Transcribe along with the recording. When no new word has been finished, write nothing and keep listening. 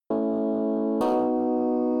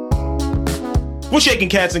What's shaking,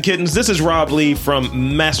 cats and kittens? This is Rob Lee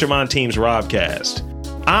from Mastermind Team's Robcast.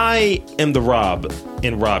 I am the Rob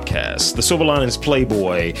in Robcast, the Silver Linings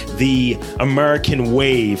Playboy, the American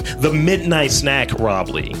Wave, the Midnight Snack Rob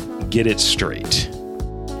Lee. Get it straight.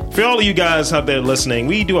 For all of you guys out there listening,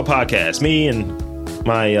 we do a podcast. Me and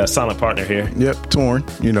my silent partner here. Yep, Torn,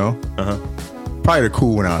 you know. Probably the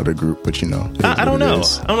cool one out of the group, but you know. I don't know.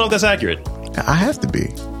 I don't know if that's accurate. I have to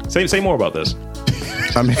be. Say more about this.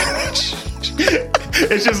 I mean...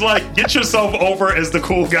 It's just like, get yourself over as the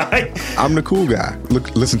cool guy. I'm the cool guy.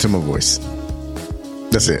 Look, listen to my voice.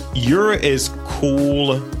 That's it. You're as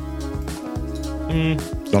cool.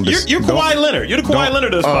 You're Kawhi Leonard. You're the Kawhi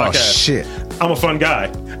Leonard of this podcast. Oh, shit. I'm a fun guy.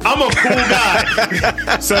 I'm a cool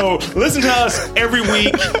guy. So listen to us every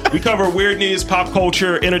week. We cover weird news, pop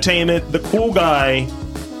culture, entertainment. The cool guy,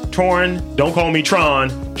 Torn, don't call me Tron,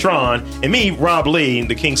 and me, Rob Lee,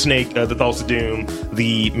 the King Snake, the Thoughts of Doom,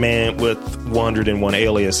 the man with 101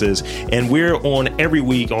 aliases. And we're on every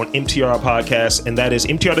week on MTR Podcast, and that is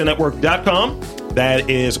mtrthenetwork.com. That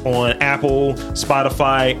is on Apple,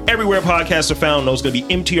 Spotify, everywhere podcasts are found. Those going to be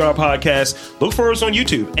MTR Podcasts. Look for us on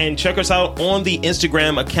YouTube and check us out on the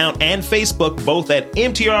Instagram account and Facebook, both at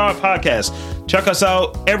MTR Podcast. Check us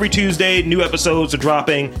out every Tuesday. New episodes are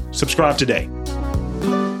dropping. Subscribe today.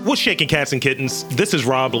 What's shaking, cats and kittens? This is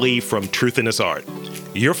Rob Lee from Truth in This Art,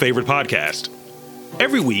 your favorite podcast.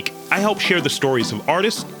 Every week, I help share the stories of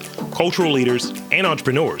artists, cultural leaders, and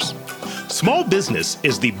entrepreneurs. Small business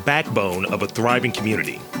is the backbone of a thriving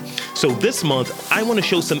community. So this month, I want to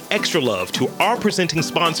show some extra love to our presenting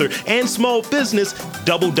sponsor and small business,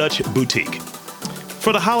 Double Dutch Boutique.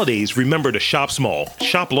 For the holidays, remember to shop small,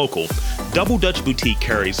 shop local. Double Dutch Boutique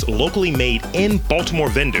carries locally made in Baltimore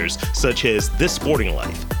vendors such as This Sporting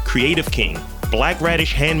Life, Creative King, Black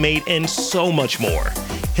Radish Handmade, and so much more.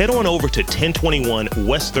 Head on over to 1021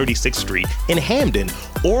 West 36th Street in Hamden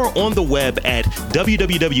or on the web at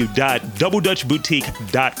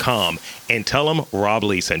www.doubledutchboutique.com and tell them Rob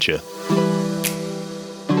Lee sent you.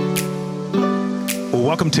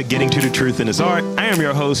 Welcome to Getting to the Truth in This Art. I am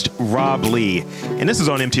your host, Rob Lee, and this is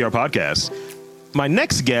on MTR Podcast. My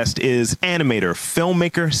next guest is animator,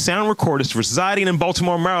 filmmaker, sound recordist residing in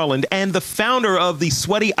Baltimore, Maryland, and the founder of the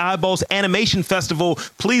Sweaty Eyeballs Animation Festival.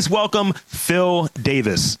 Please welcome Phil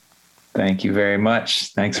Davis. Thank you very much.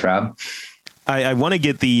 Thanks, Rob. I want to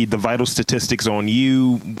get the vital statistics on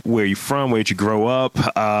you, where you're from, where you grow up,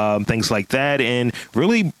 things like that, and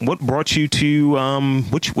really what brought you to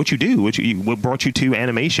what you do, what brought you to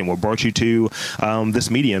animation, what brought you to this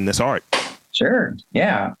medium, this art. Sure.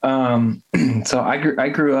 Yeah. So I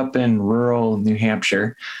grew up in rural New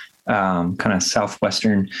Hampshire, kind of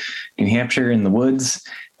southwestern New Hampshire in the woods,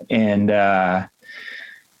 and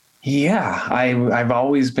I've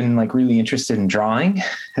always been like really interested in drawing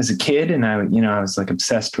as a kid. And I was like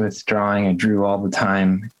obsessed with drawing. I drew all the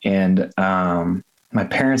time. And my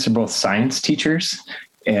parents are both science teachers.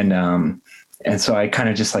 And so I kind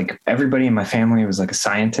of just like everybody in my family was like a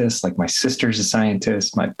scientist. Like my sister's a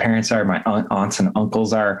scientist. My parents are, my aunts and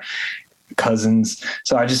uncles are, cousins.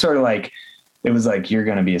 So I just sort of like, it was like, you're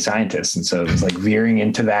going to be a scientist. And so it was like veering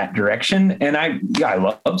into that direction. And I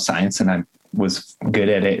love science and I was good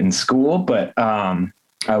at it in school, but I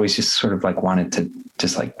always just sort of like wanted to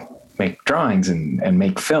just like make drawings and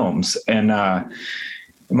make films. And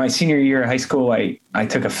my senior year of high school, I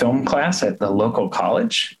took a film class at the local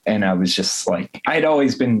college, and I was just like, I'd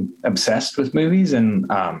always been obsessed with movies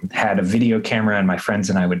and had a video camera, and my friends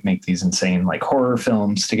and I would make these insane like horror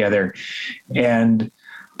films together. And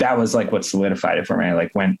that was like what solidified it for me. I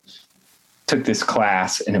like took this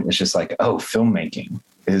class, and it was just like, oh, filmmaking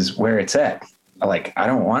is where it's at. Like, I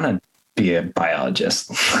don't want to be a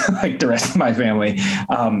biologist like the rest of my family.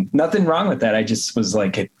 Nothing wrong with that. I just was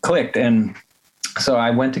like, it clicked. And so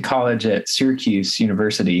I went to college at Syracuse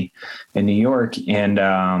University in New York. And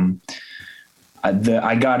I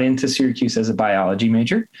got into Syracuse as a biology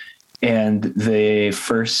major. And the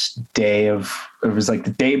first day it was like the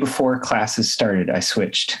day before classes started, I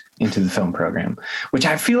switched into the film program, which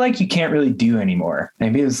I feel like you can't really do anymore.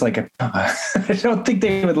 Maybe it was like I don't think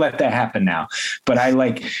they would let that happen now, but I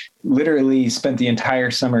like literally spent the entire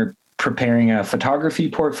summer preparing a photography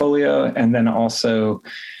portfolio. And then also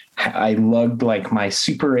I lugged like my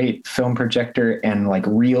Super 8 film projector and like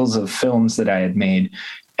reels of films that I had made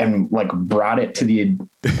and like brought it to the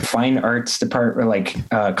fine arts department, like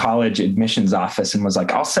college admissions office, and was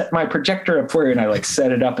like, I'll set my projector up for you. And I like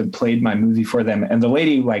set it up and played my movie for them. And the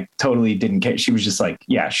lady like totally didn't care. She was just like,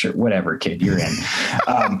 yeah, sure. Whatever, kid, you're in.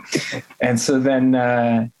 And so then,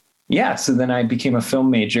 so then I became a film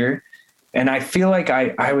major, and I feel like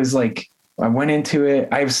I was like I went into it.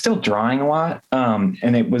 I was still drawing a lot. And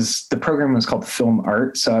the program was called Film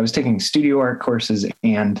Art. So I was taking studio art courses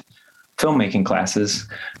and filmmaking classes.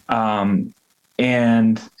 I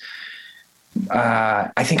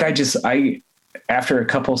think after a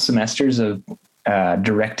couple semesters of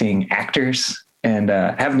directing actors and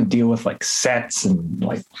having to deal with like sets and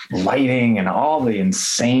like lighting and all the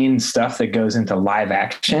insane stuff that goes into live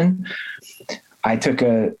action, I took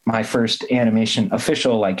my first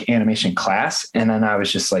official animation class. And then I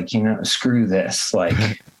was just like, screw this.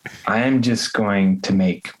 Like, I'm just going to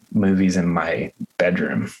make movies in my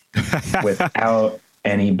bedroom without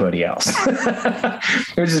anybody else.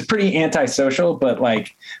 It was just pretty antisocial, but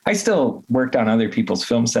like, I still worked on other people's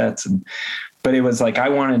film sets. But it was like, I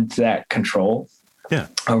wanted that control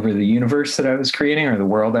over the universe that I was creating, or the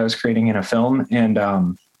world I was creating in a film.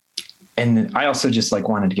 And I also just like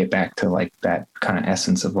wanted to get back to like that kind of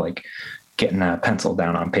essence of like getting a pencil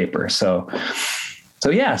down on paper. So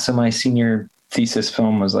my senior thesis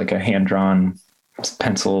film was like a hand-drawn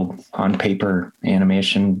pencil on paper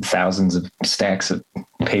animation, thousands of stacks of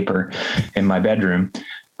paper in my bedroom.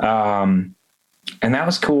 And that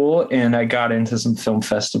was cool. And I got into some film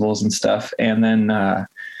festivals and stuff. And then, I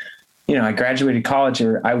graduated college,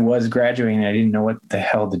 or I was graduating. I didn't know what the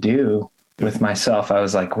hell to do with myself. I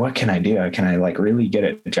was like, what can I do? Can I like really get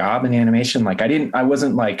a job in animation? Like I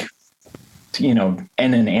wasn't like, in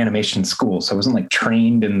an animation school. So I wasn't like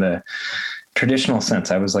trained in the traditional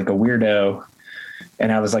sense. I was like a weirdo.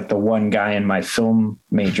 And I was like the one guy in my film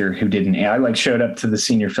major who didn't. I like showed up to the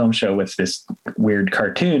senior film show with this weird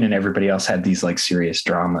cartoon, and everybody else had these like serious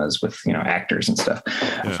dramas with, actors and stuff.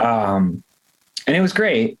 Yeah. And it was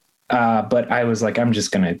great. But I was like, I'm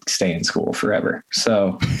just going to stay in school forever.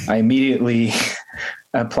 So I immediately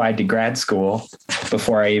applied to grad school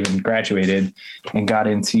before I even graduated and got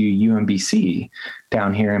into UMBC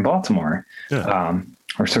down here in Baltimore. Yeah.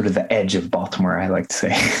 Or sort of the edge of Baltimore, I like to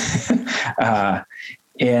say. I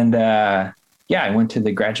went to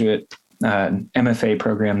the graduate MFA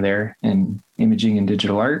program there in imaging and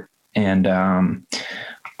digital art. And I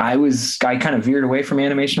kind of veered away from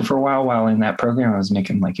animation for a while in that program. I was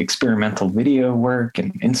making like experimental video work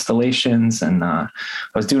and installations. And I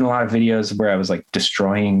was doing a lot of videos where I was like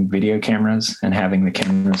destroying video cameras and having the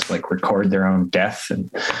cameras like record their own death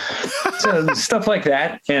and so stuff like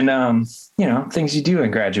that. And, things you do in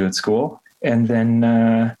graduate school. And then,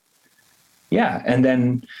 and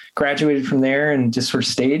then graduated from there and just sort of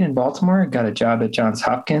stayed in Baltimore, got a job at Johns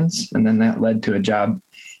Hopkins. And then that led to a job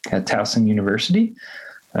at Towson University.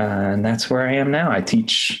 And that's where I am now. I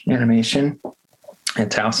teach animation at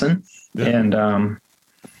Towson, and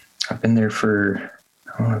I've been there for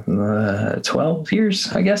 12 years,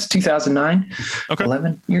 I guess, 2009,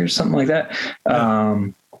 11 years, something like that.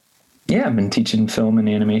 I've been teaching film and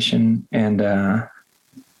animation, and and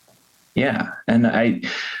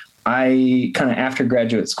I kind of after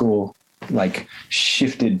graduate school, like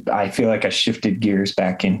I feel like I shifted gears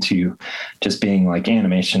back into just being like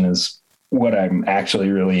animation is what I'm actually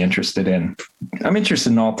really interested in. I'm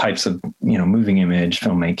interested in all types of, moving image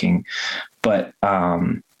filmmaking, but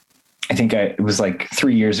I think it was like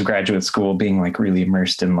 3 years of graduate school being like really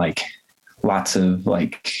immersed in like lots of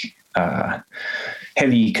like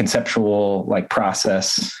heavy conceptual like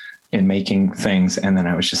process in making things. And then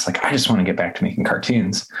I was just like, I just want to get back to making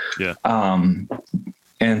cartoons. Yeah.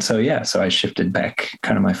 And so I shifted back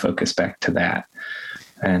kind of my focus back to that.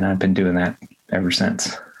 And I've been doing that ever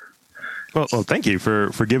since. Well, thank you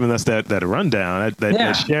for giving us that rundown.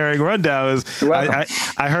 That sharing rundown is.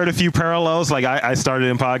 I heard a few parallels. Like I started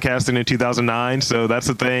in podcasting in 2009, so that's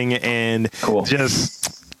the thing. And cool. I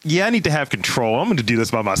need to have control. I'm going to do this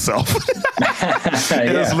by myself.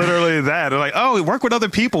 It's literally that. They're like, work with other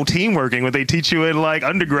people, team working. When they teach you in like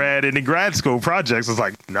undergrad and in grad school projects, it's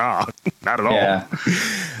like, nah, not at all. Yeah.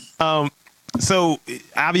 So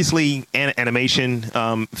obviously animation,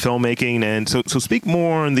 filmmaking, and so speak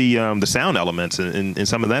more on the sound elements and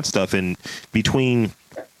some of that stuff in between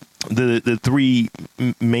the three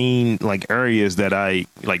main like areas that I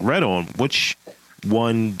like read on. Which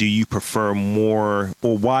one do you prefer more,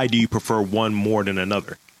 or why do you prefer one more than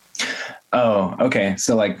another? Oh, okay.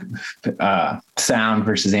 So like sound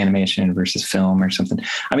versus animation versus film or something.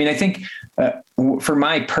 I mean, I think for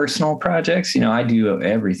my personal projects, I do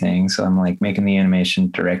everything. So I'm like making the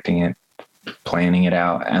animation, directing it, planning it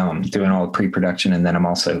out, doing all the pre-production. And then I'm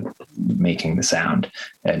also making the sound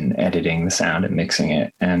and editing the sound and mixing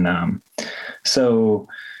it. And so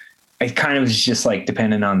it kind of is just like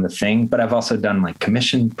dependent on the thing, but I've also done like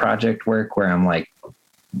commission project work where I'm like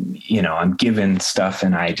I'm given stuff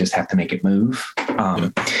and I just have to make it move.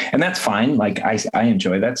 And that's fine. Like I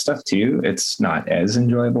enjoy that stuff too. It's not as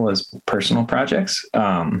enjoyable as personal projects.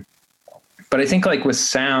 But I think like with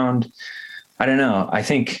sound, I don't know. I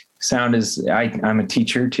think sound is, I'm a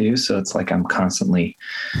teacher too. So it's like, I'm constantly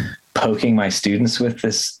poking my students with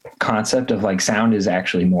this concept of like sound is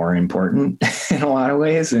actually more important in a lot of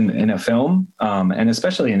ways in a film. And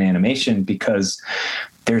especially in animation, because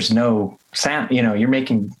there's no sound, you're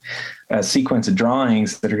making a sequence of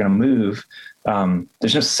drawings that are going to move.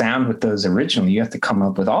 There's no sound with those originally. You have to come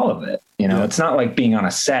up with all of it. It's not like being on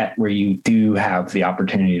a set where you do have the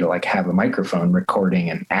opportunity to like have a microphone recording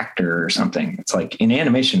an actor or something. It's like in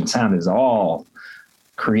animation, sound is all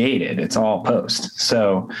created. It's all post.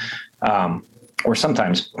 So, or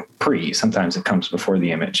sometimes sometimes it comes before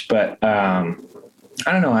the image, but, I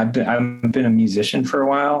don't know. I've been a musician for a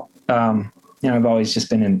while. I've always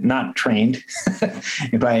just been not trained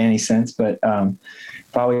by any sense, but, I've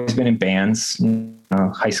always been in bands,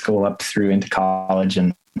 high school up through into college.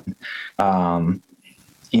 And,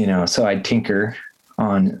 so I'd tinker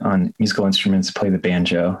on musical instruments, play the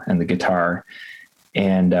banjo and the guitar.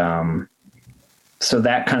 And, so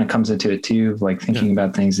that kind of comes into it too, like thinking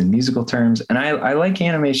about things in musical terms. And I like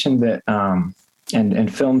animation that,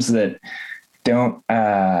 and films that don't,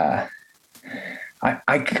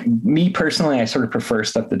 me personally, I sort of prefer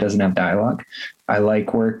stuff that doesn't have dialogue. I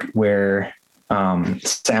like work where,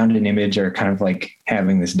 sound and image are kind of like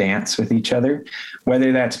having this dance with each other,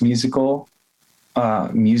 whether that's music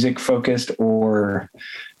focused or,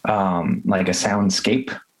 like a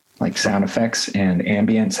soundscape, like sound effects and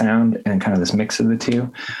ambient sound and kind of this mix of the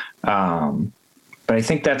two. But I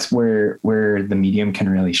think that's where the medium can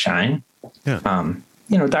really shine. Yeah.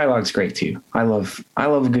 Dialogue's great too. I love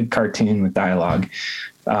a good cartoon with dialogue.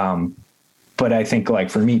 But I think like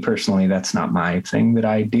for me personally, that's not my thing that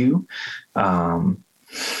I do. But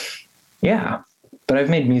I've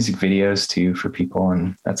made music videos too for people.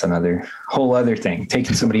 And that's another whole other thing,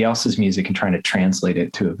 taking somebody else's music and trying to translate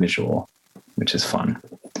it to a visual, which is fun.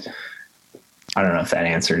 I don't know if that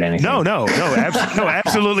answered anything. No,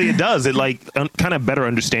 absolutely it does. It like kind of better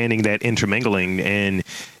understanding that intermingling. And,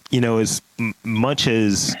 as much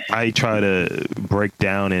as I try to break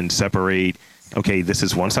down and separate, okay, this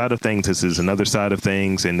is one side of things, this is another side of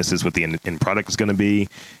things, and this is what the end product is going to be.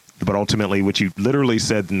 But ultimately, what you literally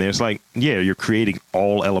said in there is like, you're creating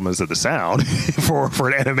all elements of the sound for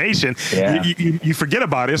an animation. Yeah. You forget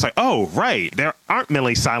about it. It's like, oh, right. There aren't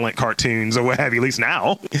many silent cartoons or what have you, at least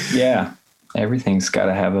now. Yeah. Everything's got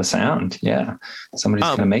to have a sound. Yeah. Somebody's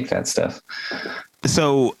going to make that stuff.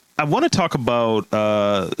 So I want to talk about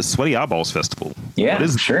Sweaty Eyeballs Festival. Yeah,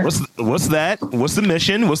 sure. What's that? What's the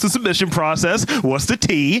mission? What's the submission process? What's the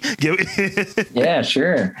tea? Yeah,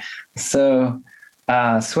 sure. So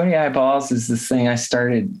Sweaty Eyeballs is this thing I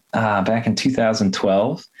started back in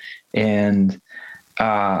 2012. And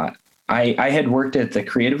I had worked at the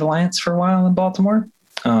Creative Alliance for a while in Baltimore.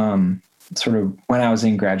 Sort of when I was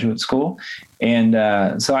in graduate school. And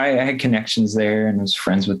so I had connections there and was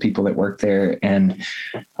friends with people that worked there. And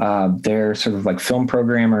their sort of like film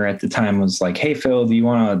programmer at the time was like, hey, Phil, do you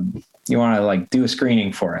want to like do a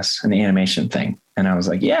screening for us, an animation thing? And I was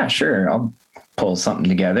like, yeah, sure. I'll pull something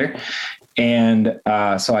together. And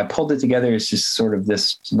so I pulled it together. It's just sort of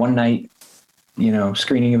this one night,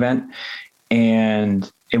 screening event. And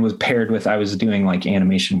it was paired with, I was doing like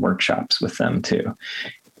animation workshops with them too.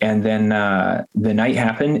 And then the night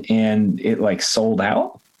happened and it like sold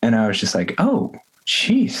out. And I was just like, oh,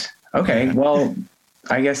 geez. Okay, well,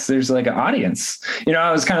 I guess there's like an audience.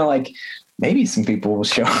 I was kind of like, maybe some people will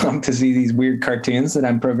show up to see these weird cartoons that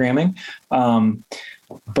I'm programming.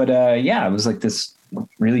 But it was like this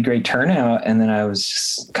really great turnout. And then I was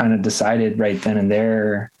just kind of decided right then and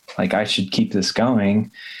there, like I should keep this going.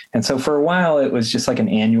 And so for a while, it was just like an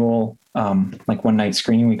annual, like one night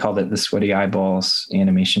screening. We called it the Sweaty Eyeballs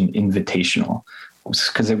Animation Invitational,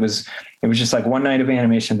 because it was just like one night of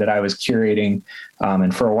animation that I was curating.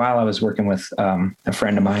 And for a while I was working with a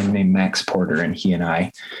friend of mine named Max Porter, and he and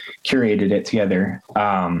I curated it together.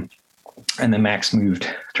 And then Max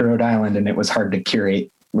moved to Rhode Island and it was hard to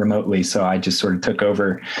curate remotely. So I just sort of took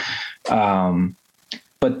over.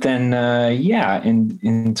 But then,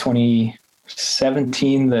 in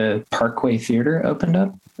 2017, the Parkway Theater opened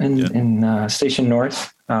up in Station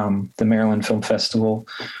North. The Maryland Film Festival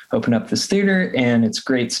opened up this theater, and it's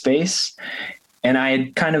great space. And I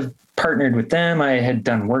had kind of partnered with them. I had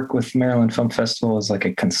done work with Maryland Film Festival as like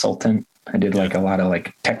a consultant. I did like a lot of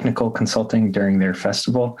like technical consulting during their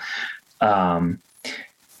festival. And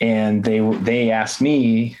they asked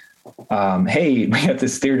me hey, we got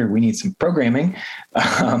this theater, we need some programming.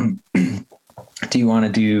 Do you want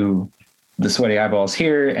to do the Sweaty Eyeballs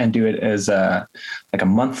here and do it as a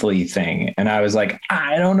monthly thing? And I was like,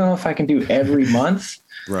 I don't know if I can do every month,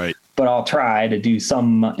 right, but I'll try to do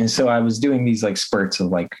some. And so I was doing these like spurts of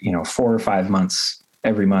 4 or 5 months.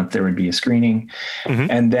 Every month there would be a screening.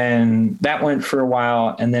 And then that went for a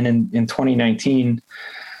while. And then in 2019,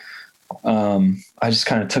 I just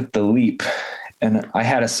kind of took the leap, and I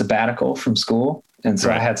had a sabbatical from school. And so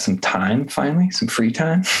I had some time, finally, some free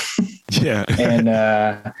time. Yeah. And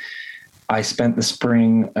I spent the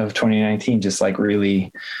spring of 2019 just like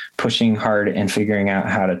really pushing hard and figuring out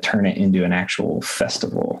how to turn it into an actual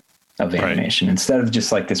festival of animation instead of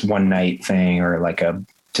just like this one night thing or like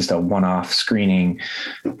just a one-off screening.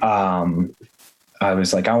 I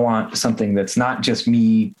was like, I want something that's not just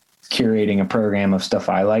me curating a program of stuff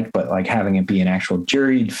I like, but like having it be an actual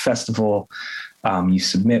juried festival. You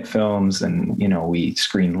submit films and, we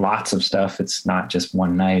screen lots of stuff. It's not just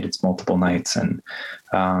one night, it's multiple nights. And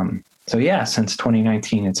so, yeah, since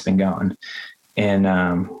 2019, it's been going. And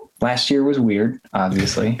last year was weird,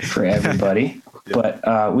 obviously, for everybody,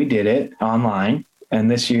 but we did it online. And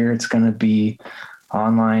this year it's going to be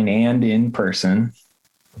online and in person,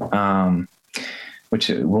 which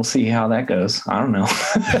we'll see how that goes. I don't know.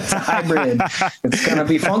 It's a hybrid. It's going to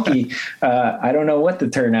be funky. I don't know what the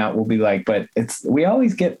turnout will be like, but we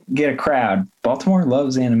always get a crowd. Baltimore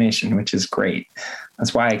loves animation, which is great.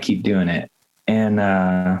 That's why I keep doing it. And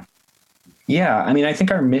I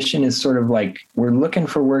think our mission is sort of like, we're looking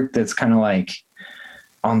for work that's kind of like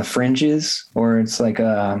on the fringes, or it's like,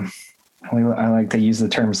 I like to use the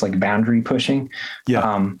terms like boundary pushing.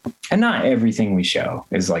 Yeah. And not everything we show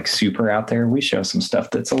is like super out there. We show some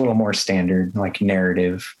stuff that's a little more standard, like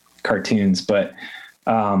narrative cartoons. But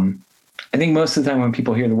I think most of the time when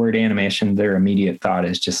people hear the word animation, their immediate thought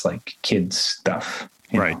is just like kids stuff,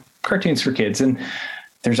 right? Cartoons for kids. And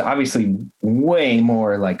there's obviously way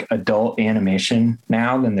more like adult animation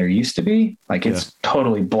now than there used to be. Like it's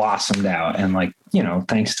totally blossomed out. And like,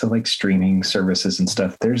 thanks to like streaming services and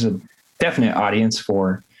stuff, there's a definite audience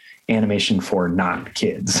for animation for not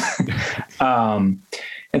kids. And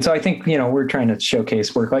so I think, we're trying to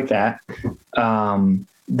showcase work like that.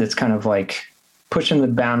 That's kind of like pushing the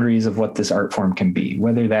boundaries of what this art form can be,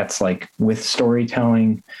 whether that's like with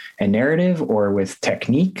storytelling and narrative or with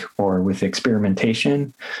technique or with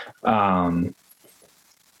experimentation. That's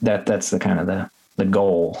the kind of the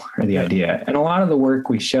goal or the idea. And a lot of the work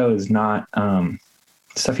we show is not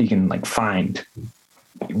stuff you can like find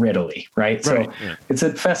readily, right? So it's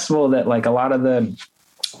a festival that like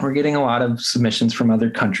we're getting a lot of submissions from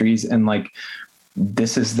other countries, and like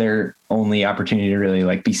this is their only opportunity to really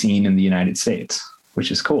like be seen in the United States,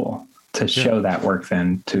 which is cool to show that work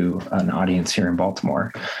then to an audience here in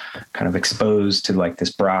Baltimore, kind of exposed to like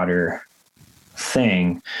this broader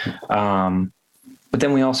thing. But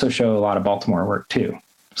then we also show a lot of Baltimore work too.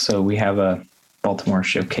 So we have a Baltimore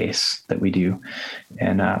showcase that we do,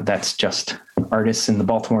 and that's just artists in the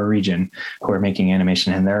Baltimore region who are making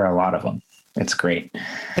animation, and there are a lot of them. It's great.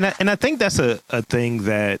 And I think that's a thing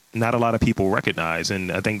that not a lot of people recognize,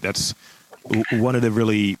 and I think that's one of the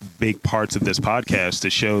really big parts of this podcast, to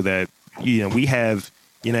show that we have,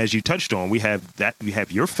 as you touched on, we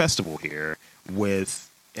have your festival here with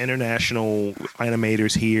international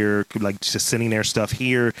animators here, like just sending their stuff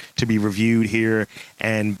here to be reviewed here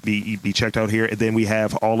and be checked out here. And then we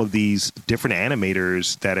have all of these different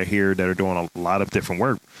animators that are here that are doing a lot of different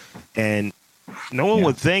work. And no one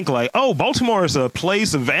would think like, oh, Baltimore is a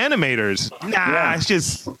place of animators. Nah, it's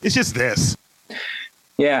just this.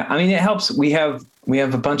 Yeah. I mean, it helps. We have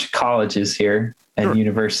a bunch of colleges here and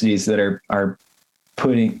universities that are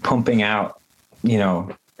pumping out,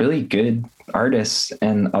 really good artists,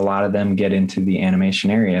 and a lot of them get into the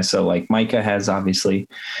animation area. So like Micah has obviously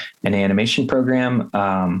an animation program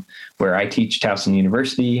where I teach Towson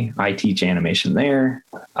University. I teach animation there.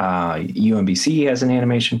 UMBC has an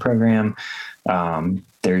animation program.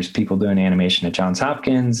 There's people doing animation at Johns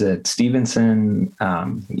Hopkins, at Stevenson,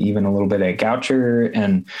 even a little bit at Goucher.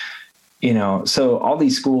 And, so all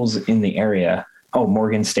these schools in the area. Oh,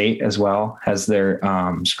 Morgan State as well has their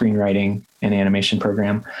screenwriting and animation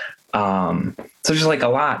program. So there's like a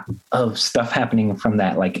lot of stuff happening from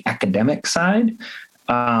that like academic side.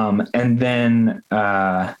 And then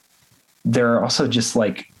there are also just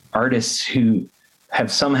like artists who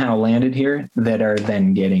have somehow landed here that are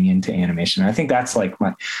then getting into animation. I think that's like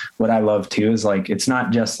what I love too, is like, it's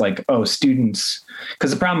not just like, oh, students,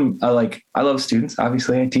 because the problem, I love students,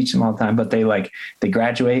 obviously I teach them all the time, but they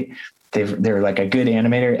graduate they're like a good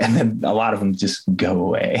animator, and then a lot of them just go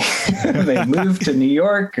away. They move to New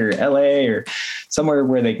York or LA or somewhere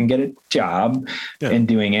where they can get a job in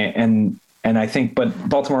doing it. And I think, but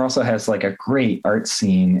Baltimore also has like a great art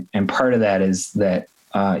scene. And part of that is that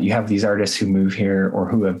you have these artists who move here or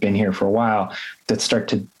who have been here for a while that start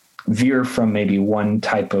to veer from maybe one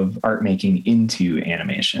type of art making into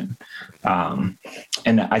animation. And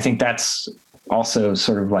I think that's also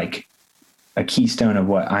sort of like a keystone of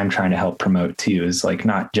what I'm trying to help promote too, is like,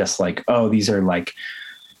 not just like, oh, these are like,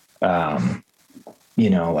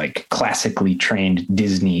 like classically trained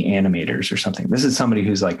Disney animators or something. This is somebody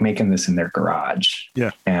who's like making this in their garage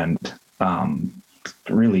and,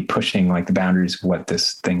 really pushing like the boundaries of what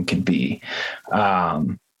this thing can be.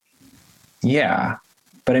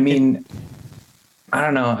 But I mean, I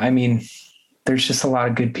don't know. I mean, there's just a lot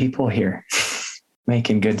of good people here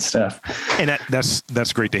making good stuff. And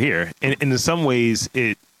that's great to hear. And in some ways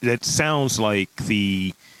that sounds like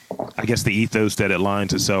the ethos that it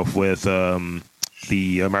lines itself with,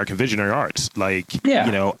 the American Visionary Arts, like,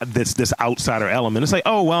 this outsider element. It's like,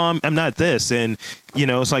 oh, well, I'm not this. And,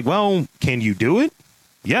 it's like, well, can you do it?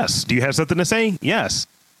 Yes. Do you have something to say? Yes.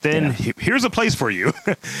 Then here's a place for you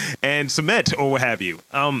and submit or what have you.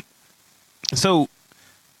 So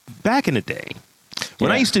back in the day,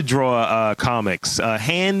 when I used to draw comics,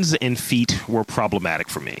 hands and feet were problematic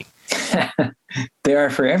for me. They are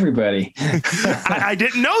for everybody. I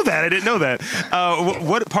didn't know that.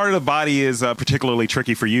 What part of the body is particularly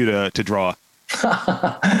tricky for you to draw?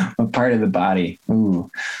 What part of the body?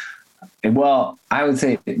 Ooh. Well, I would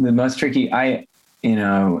say the most tricky,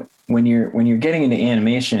 when you're getting into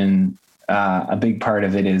animation, a big part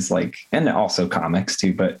of it is like, and also comics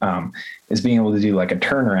too, but is being able to do like a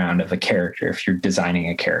turnaround of a character if you're designing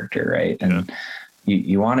a character, right? And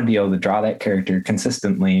you want to be able to draw that character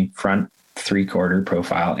consistently, front, 3/4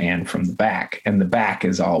 profile, and from the back. And the back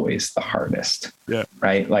is always the hardest,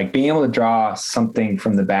 right? Like being able to draw something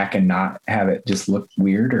from the back and not have it just look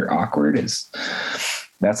weird or awkward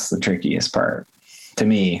that's the trickiest part to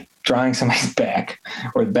me. Drawing somebody's back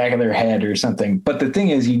or the back of their head or something. But the thing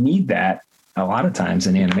is, you need that a lot of times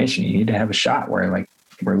in animation. You need to have a shot where like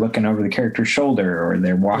we're looking over the character's shoulder or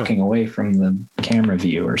they're walking away from the camera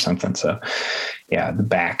view or something. So the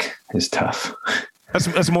back is tough.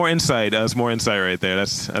 That's more insight. That's more insight right there.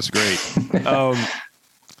 That's great.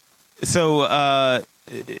 So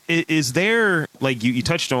is there, like you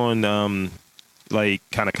touched on, like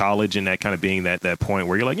kind of college and that kind of being that point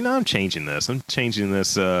where you're like, I'm changing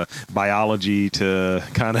this biology to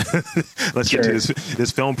kind of let's get to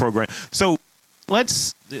this film program. So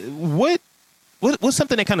what's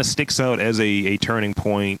something that kind of sticks out as a turning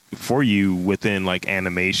point for you within like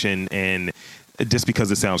animation? And just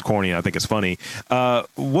because it sounds corny, I think it's funny.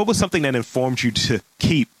 What was something that informed you to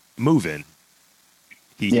keep moving?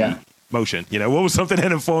 Motion, what was something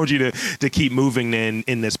that informed you to keep moving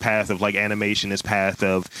in this path of like animation, this path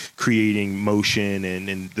of creating motion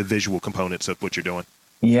and the visual components of what you're doing?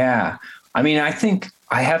 Yeah. I mean, I think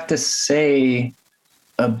I have to say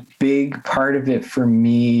a big part of it for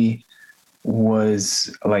me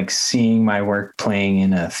was like seeing my work playing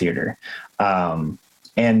in a theater,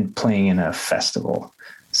 and playing in a festival.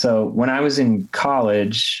 So when I was in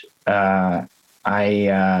college,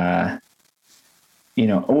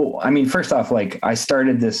 first off, like I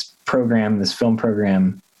started this film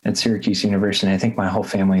program at Syracuse University. And I think my whole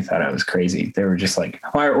family thought I was crazy. They were just like,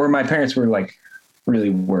 or my parents were like really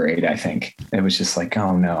worried. I think it was just like,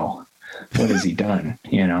 oh no, what has he done?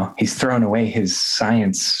 He's thrown away his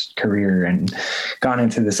science career and gone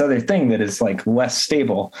into this other thing that is like less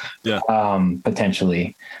stable,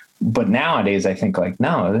 potentially. But nowadays I think like,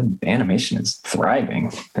 no, animation is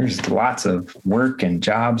thriving. There's lots of work and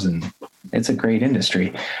jobs and it's a great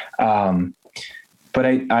industry. But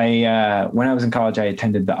I when I was in college, I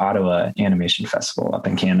attended the Ottawa Animation Festival up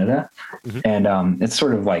in Canada. Mm-hmm. And it's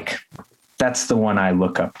sort of like, that's the one I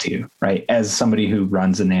look up to, right? As somebody who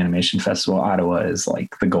runs an animation festival, Ottawa is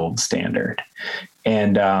like the gold standard.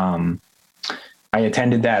 And I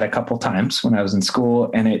attended that a couple times when I was in school,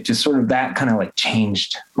 and it just sort of that kind of like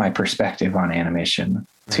changed my perspective on animation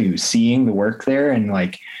to seeing the work there and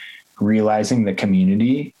like realizing the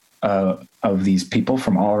community of these people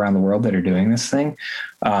from all around the world that are doing this thing.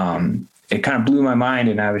 It kind of blew my mind,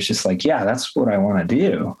 and I was just like, yeah, that's what I want to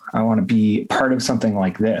do. I want to be part of something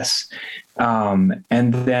like this. And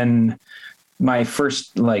then my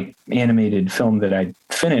first like animated film that I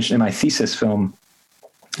finished in my thesis film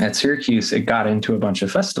at Syracuse, it got into a bunch of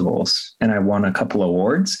festivals and I won a couple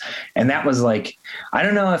awards. And that was like, I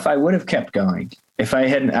don't know if I would have kept going if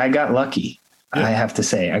I got lucky. I have to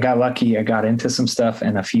say. I got lucky. I got into some stuff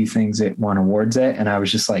and a few things that won awards at, and I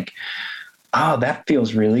was just like, oh, that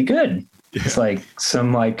feels really good. Yeah. It's like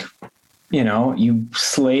some like, you know, you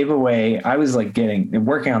slave away. I was like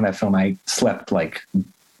working on that film. I slept like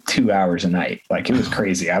 2 hours a night. Like it was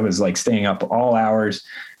crazy. I was like staying up all hours,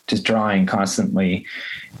 just drawing constantly.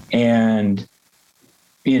 And,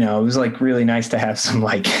 you know, it was like really nice to have some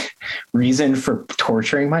like reason for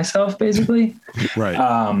torturing myself basically. Right.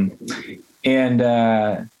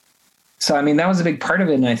 So, I mean, that was a big part of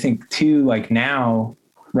it. And I think too, like now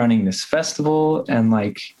running this festival and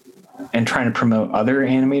trying to promote other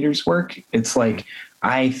animators' work, it's like,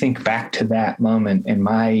 I think back to that moment in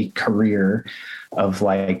my career of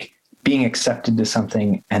like being accepted to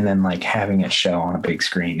something and then like having it show on a big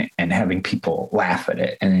screen and having people laugh at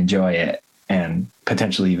it and enjoy it and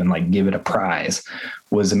potentially even like give it a prize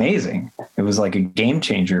was amazing. It was like a game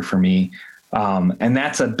changer for me. And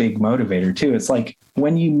that's a big motivator too. It's like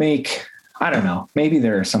when you make, I don't know, maybe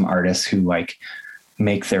there are some artists who like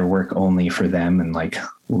make their work only for them and like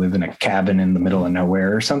live in a cabin in the middle of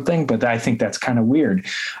nowhere or something. But I think that's kind of weird.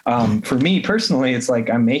 For me personally, it's like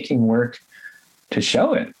I'm making work to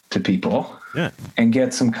show it to people and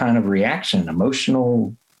get some kind of reaction,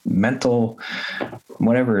 emotional, mental,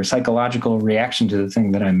 whatever, psychological reaction to the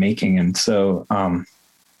thing that I'm making. And so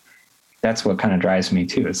that's what kind of drives me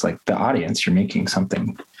too. It's like the audience, you're making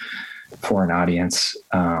something for an audience.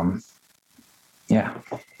 I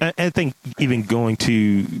think even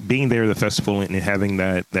being there at the festival and having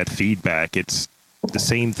that feedback, it's the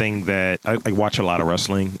same thing that I watch a lot of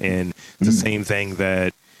wrestling, and it's the same thing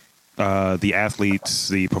that the athletes,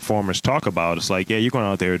 the performers talk about. It's like, yeah, you're going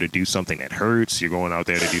out there to do something that hurts. You're going out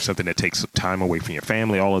there to do something that takes time away from your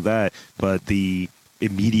family, all of that. But the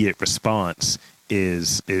immediate response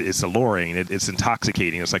is alluring. It's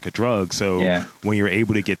intoxicating. It's like a drug. So when you're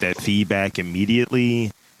able to get that feedback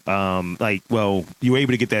immediately, you're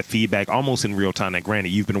able to get that feedback almost in real time. Now, granted,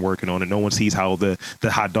 you've been working on it. No one sees how the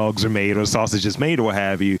hot dogs are made or the sausage is made or what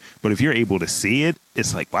have you. But if you're able to see it,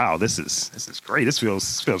 it's like, wow, this is great. This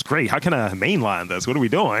feels great. How can I mainline this? What are we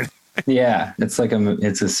doing? Yeah, it's like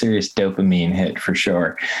it's a serious dopamine hit for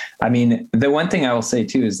sure. I mean, the one thing I will say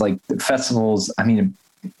too is like the festivals. I mean,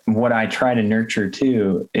 what I try to nurture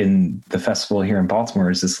too in the festival here in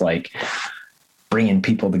Baltimore is this like bringing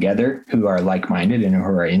people together who are like-minded and who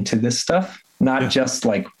are into this stuff, not just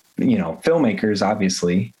like, you know, filmmakers,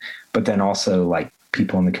 obviously, but then also like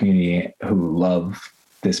people in the community who love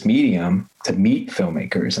this medium to meet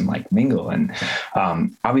filmmakers and like mingle. And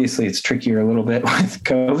obviously it's trickier a little bit with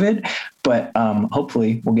COVID, but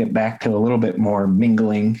hopefully we'll get back to a little bit more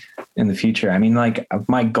mingling in the future. I mean, like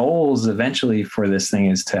my goals eventually for this thing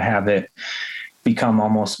is to have it become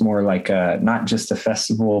almost more like not just a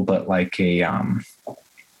festival, but like I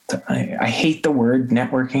hate the word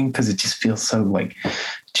networking because it just feels so like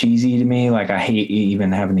cheesy to me. Like I hate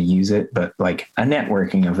even having to use it, but like a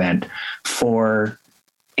networking event for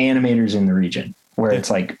animators in the region where it's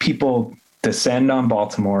like people descend on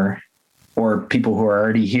Baltimore or people who are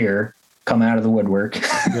already here come out of the woodwork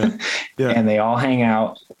and they all hang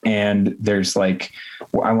out. And there's like,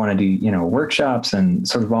 I want to do, you know, workshops and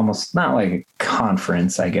sort of almost not like a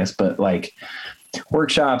conference, I guess, but like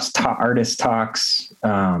workshops, artist talks,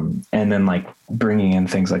 and then like bringing in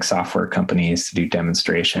things like software companies to do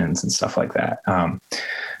demonstrations and stuff like that.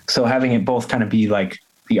 So having it both kind of be like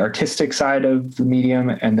the artistic side of the medium.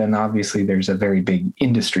 And then obviously there's a very big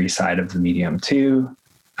industry side of the medium too.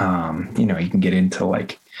 You know, you can get into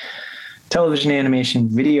like television animation,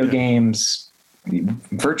 video games,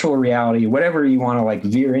 virtual reality, whatever you want to like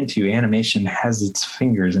veer into. Animation has its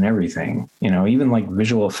fingers in everything, you know, even like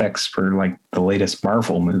visual effects for like the latest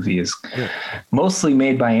Marvel movie is mostly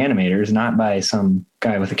made by animators, not by some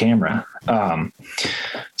guy with a camera.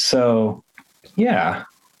 So yeah,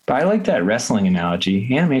 but I like that wrestling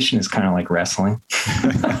analogy. Animation is kind of like wrestling.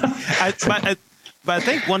 But I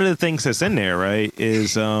think one of the things that's in there, right,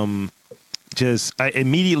 is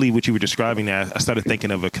immediately what you were describing there, I started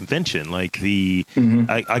thinking of a convention like I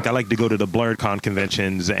like to go to the BlurredCon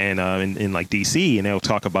conventions and in like DC, and they'll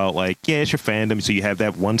talk about like, yeah, it's your fandom. So you have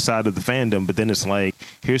that one side of the fandom, but then it's like,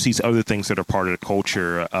 here's these other things that are part of the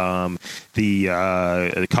culture. The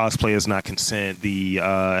cosplay is not consent, the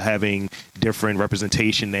having different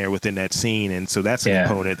representation there within that scene. And so that's a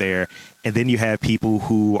component there. And then you have people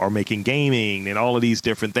who are making gaming and all of these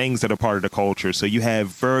different things that are part of the culture. So you have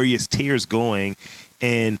various tiers going,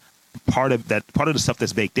 and part of the stuff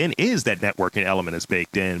that's baked in is that networking element is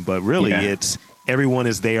baked in. But really, it's everyone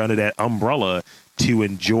is there under that umbrella to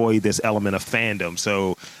enjoy this element of fandom.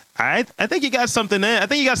 So I think you got something there. I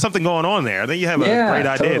think you got something going on there. I think you have a great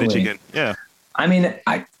idea that you can. I mean,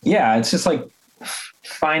 it's just like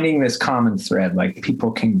finding this common thread, like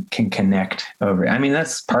people can connect over. I mean,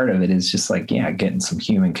 that's part of it, is just like, getting some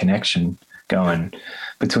human connection going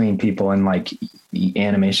between people. And like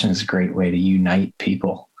animation is a great way to unite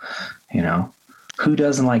people. Who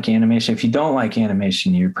doesn't like animation? If you don't like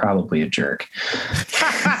animation, you're probably a jerk.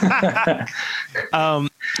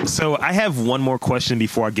 So I have one more question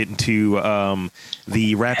before I get into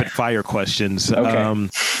the rapid fire questions. Okay.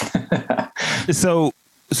 So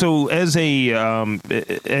as a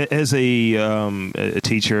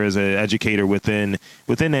teacher, as an educator within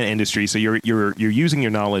that industry, so you're using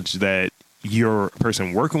your knowledge that you're a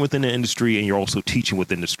person working within the industry, and you're also teaching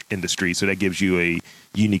within the industry. So that gives you a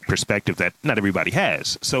unique perspective that not everybody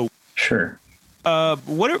has. So sure.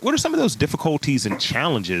 What are some of those difficulties and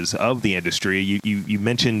challenges of the industry? You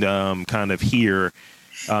mentioned kind of here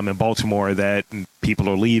in Baltimore that people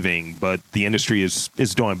are leaving, but the industry is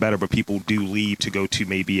doing better, but people do leave to go to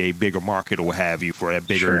maybe a bigger market or what have you for a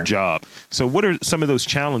bigger job. So what are some of those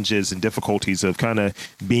challenges and difficulties of kind of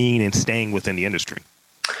being and staying within the industry?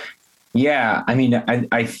 Yeah, I mean,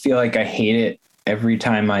 I feel like I hate it every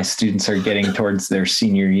time my students are getting towards their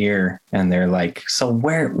senior year and they're like, so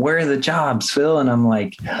where are the jobs, Phil? And I'm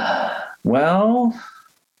like, well,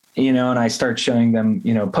 and I start showing them,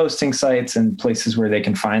 posting sites and places where they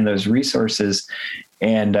can find those resources.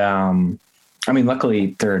 And I mean,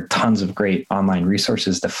 luckily there are tons of great online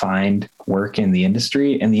resources to find work in the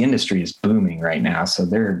industry, and the industry is booming right now. So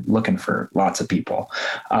they're looking for lots of people.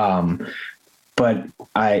 But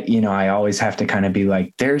I always have to kind of be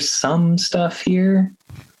like, there's some stuff here,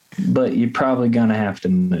 but you're probably going to have to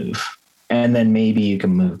move, and then maybe you can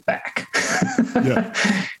move back. Yeah.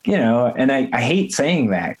 And I hate saying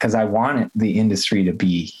that because I want the industry to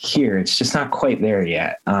be here. It's just not quite there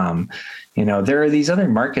yet. There are these other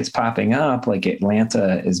markets popping up, like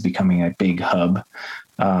Atlanta is becoming a big hub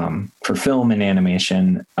for film and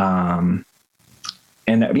animation. And,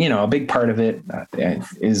 a big part of it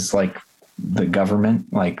is like the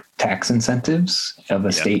government, like tax incentives of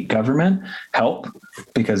the state government help,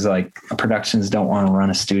 because like productions don't want to run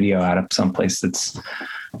a studio out of someplace that's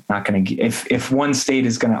not going to, if one state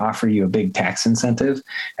is going to offer you a big tax incentive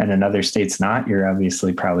and another state's not, you're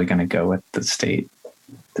obviously probably going to go with the state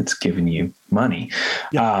that's giving you money.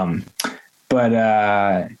 Yeah.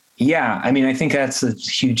 I mean, I think that's a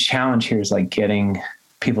huge challenge here, is like getting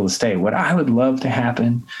people to stay. What I would love to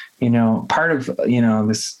happen, part of,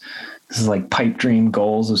 this is like pipe dream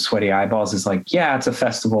goals of Sweaty Eyeballs, is like, it's a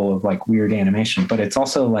festival of like weird animation, but it's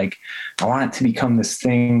also like, I want it to become this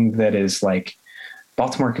thing that is like,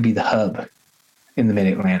 Baltimore could be the hub in the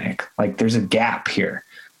Mid-Atlantic. Like there's a gap here.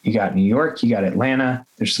 You got New York, you got Atlanta,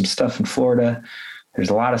 there's some stuff in Florida. There's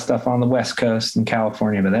a lot of stuff on the West Coast in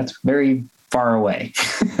California, but that's very far away.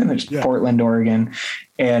 There's Portland, Oregon.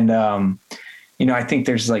 And, I think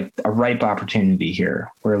there's like a ripe opportunity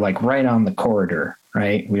here. We're like right on the corridor,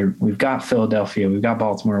 right? We've got Philadelphia, we've got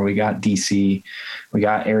Baltimore, we got DC, we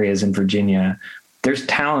got areas in Virginia. There's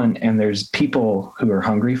talent and there's people who are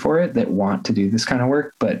hungry for it that want to do this kind of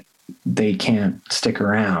work, but they can't stick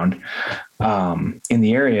around in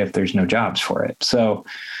the area if there's no jobs for it. So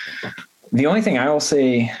the only thing I will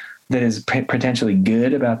say that is potentially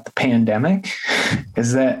good about the pandemic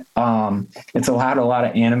is that it's allowed a lot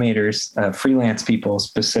of animators, freelance people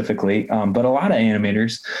specifically, but a lot of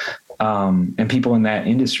animators and people in that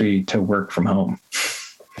industry to work from home,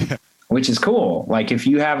 which is cool. Like if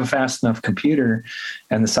you have a fast enough computer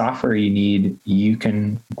and the software you need, you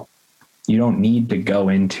don't need to go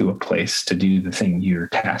into a place to do the thing you're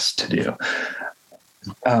tasked to do.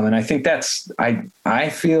 And I think I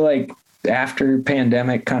feel like after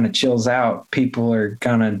pandemic kind of chills out, people are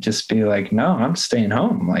gonna just be like, no, I'm staying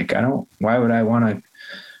home. Like, why would I want to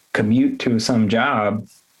commute to some job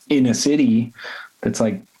in a city that's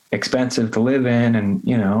like expensive to live in?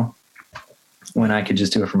 And, when I could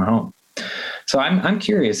just do it from home. So I'm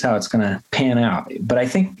curious how it's going to pan out, but I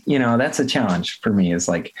think, that's a challenge for me, is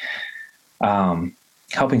like,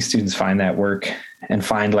 helping students find that work and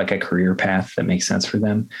find like a career path that makes sense for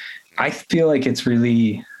them. I feel like it's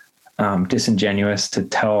really disingenuous to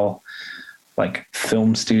tell like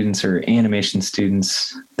film students or animation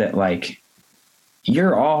students that like,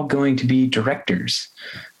 you're all going to be directors,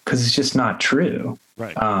 because it's just not true.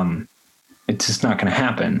 Right. It's just not going to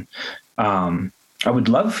happen. I would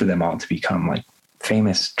love for them all to become like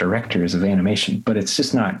famous directors of animation, but it's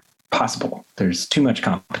just not possible. There's too much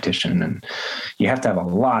competition, and you have to have a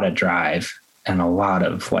lot of drive and a lot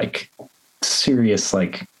of like serious,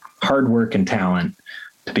 like hard work and talent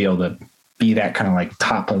to be able to be that kind of like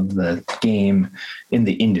top of the game in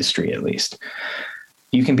the industry, at least.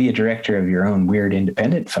 you can be a director of your own weird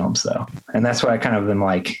independent films though. And that's why I kind of am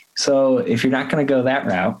like, so if you're not going to go that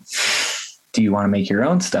route, do you want to make your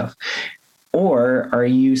own stuff? Or are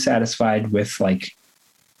you satisfied with like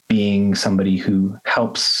being somebody who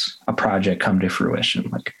helps a project come to fruition,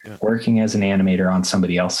 like working as an animator on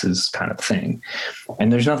somebody else's kind of thing?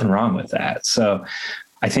 And there's nothing wrong with that. So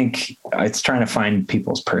I think it's trying to find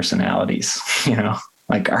people's personalities, you know,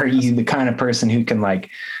 like, are you the kind of person who can like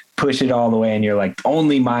push it all the way and you're like,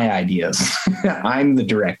 only my ideas, I'm the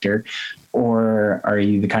director? Or are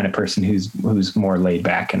you the kind of person who's more laid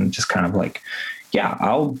back and just kind of like, yeah,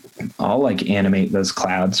 I'll like animate those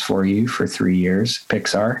clouds for you for 3 years,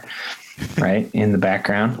 Pixar, right, in the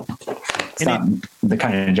background. It's not the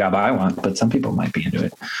kind of job I want, but some people might be into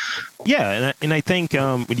it. Yeah, and I think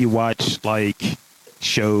when you watch like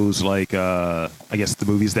shows like I guess the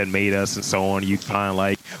movies that made us and so on, you find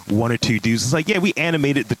like one or two dudes. It's like, yeah, we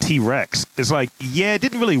animated the T-Rex. It's like, yeah, it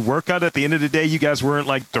didn't really work out at the end of the day. You guys weren't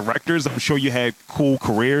like directors. I'm sure you had cool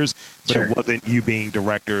careers, but It wasn't you being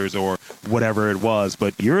directors or whatever it was.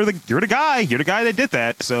 But you're the guy that did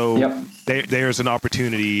that. So there's an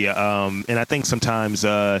opportunity. And I think sometimes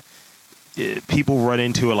people run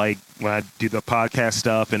into it, like when I do the podcast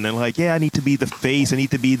stuff and they're like, yeah, I need to be the face, I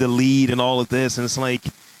need to be the lead and all of this. And it's like,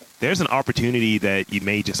 there's an opportunity that you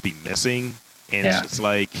may just be missing. And it's just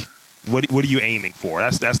like, what are you aiming for?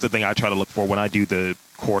 That's the thing I try to look for when I do the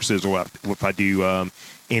courses, or if I do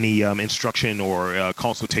any instruction or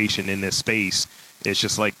consultation in this space. It's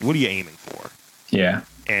just like, what are you aiming for? Yeah.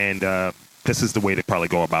 And this is the way to probably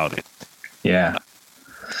go about it. Yeah.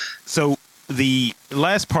 So the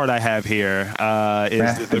last part I have here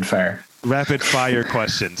is rapid fire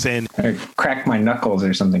questions, and I crack my knuckles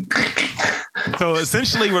or something. So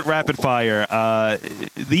essentially, with rapid fire,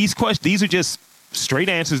 these are just straight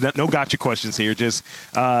answers. No gotcha questions here. Just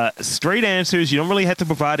straight answers. You don't really have to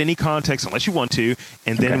provide any context unless you want to,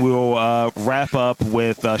 and then we'll wrap up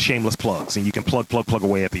with shameless plugs, and you can plug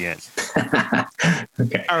away at the end.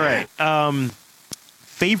 Okay. All right.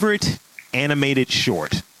 Favorite animated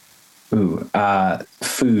short. Food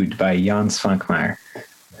by Jan Svankmajer.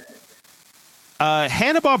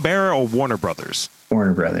 Hanna-Barbera or Warner Brothers?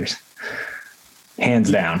 Warner Brothers.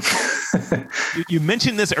 Hands down. You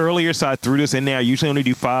mentioned this earlier, so I threw this in there. I usually only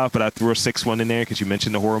do 5, but I threw a 6th one in there because you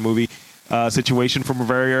mentioned the horror movie situation from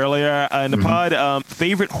very earlier in the pod.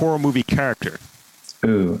 Favorite horror movie character?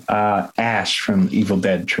 Ash from Evil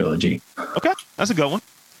Dead trilogy. Okay, that's a good one.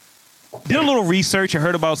 Did a little research. I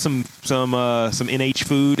heard about some NH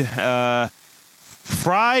food.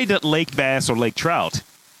 Fried lake bass or lake trout?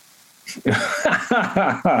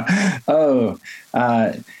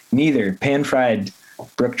 Neither. Pan-fried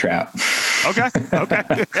brook trout. Okay.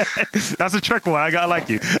 That's a trick one. I like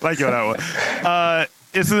you on that one.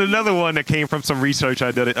 This is another one that came from some research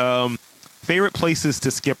I did. Favorite places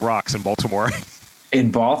to skip rocks in Baltimore?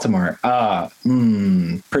 In Baltimore?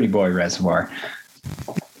 Pretty Boy Reservoir.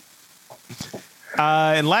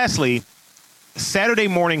 And lastly, Saturday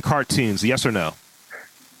morning cartoons, yes or no?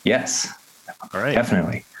 Yes. All right.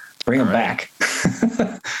 Definitely. Bring them back.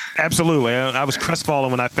 Absolutely. I was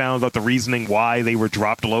crestfallen when I found out the reasoning why they were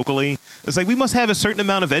dropped locally. It's like, we must have a certain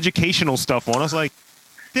amount of educational stuff on. I was like,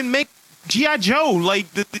 then make G.I. Joe. Like,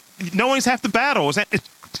 no one's have to battle.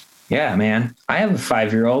 Yeah, man. I have a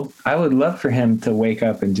 5-year-old. I would love for him to wake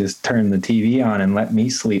up and just turn the TV on and let me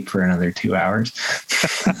sleep for another 2 hours.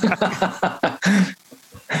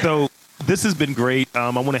 So this has been great. I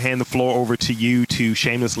want to hand the floor over to you to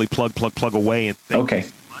shamelessly plug away. And thank you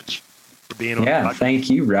so much for being on the podcast. Thank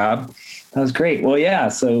you, Rob. That was great. Well, yeah.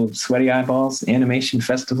 So Sweaty Eyeballs Animation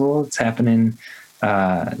Festival. It's happening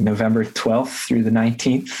November 12th through the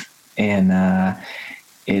 19th. And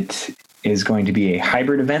it is going to be a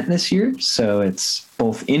hybrid event this year. So it's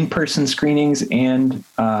both in-person screenings and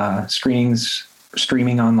screenings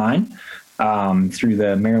streaming online through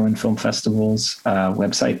the Maryland Film Festival's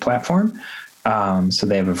website platform. So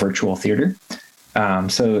they have a virtual theater.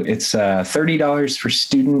 So it's $30 for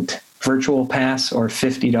student virtual pass or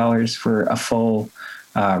 $50 for a full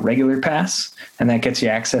regular pass. And that gets you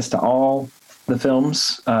access to all the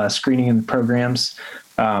films, screening and programs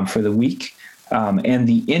for the week. And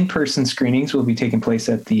the in-person screenings will be taking place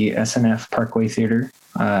at the SNF Parkway Theater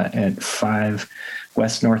at 5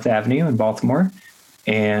 West North Avenue in Baltimore.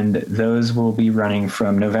 And those will be running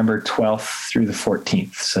from November 12th through the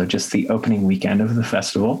 14th. So just the opening weekend of the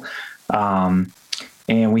festival. And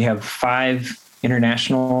we have 5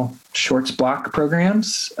 international shorts block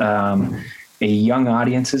programs, a young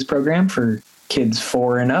audiences program for kids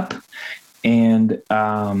 4 and up, and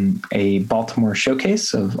a Baltimore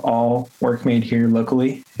showcase of all work made here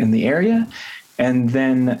locally in the area. And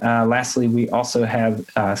then lastly, we also have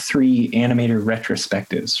 3 animator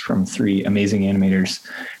retrospectives from 3 amazing animators.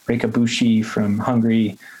 Reika Bushi from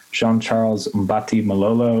Hungary, Jean-Charles Mbati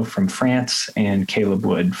Malolo from France, and Caleb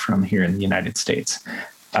Wood from here in the United States.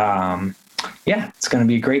 It's going to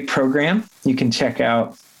be a great program. You can check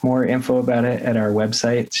out more info about it at our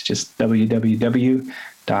website. It's just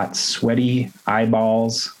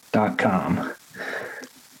www.sweatyeyeballs.com.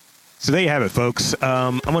 So there you have it, folks. I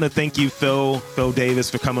want to thank you, Phil Davis,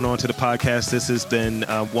 for coming on to the podcast. This has been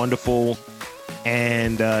wonderful.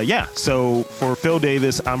 And so for Phil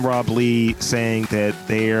Davis, I'm Rob Lee saying that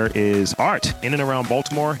there is art in and around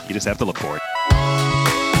Baltimore. You just have to look for it.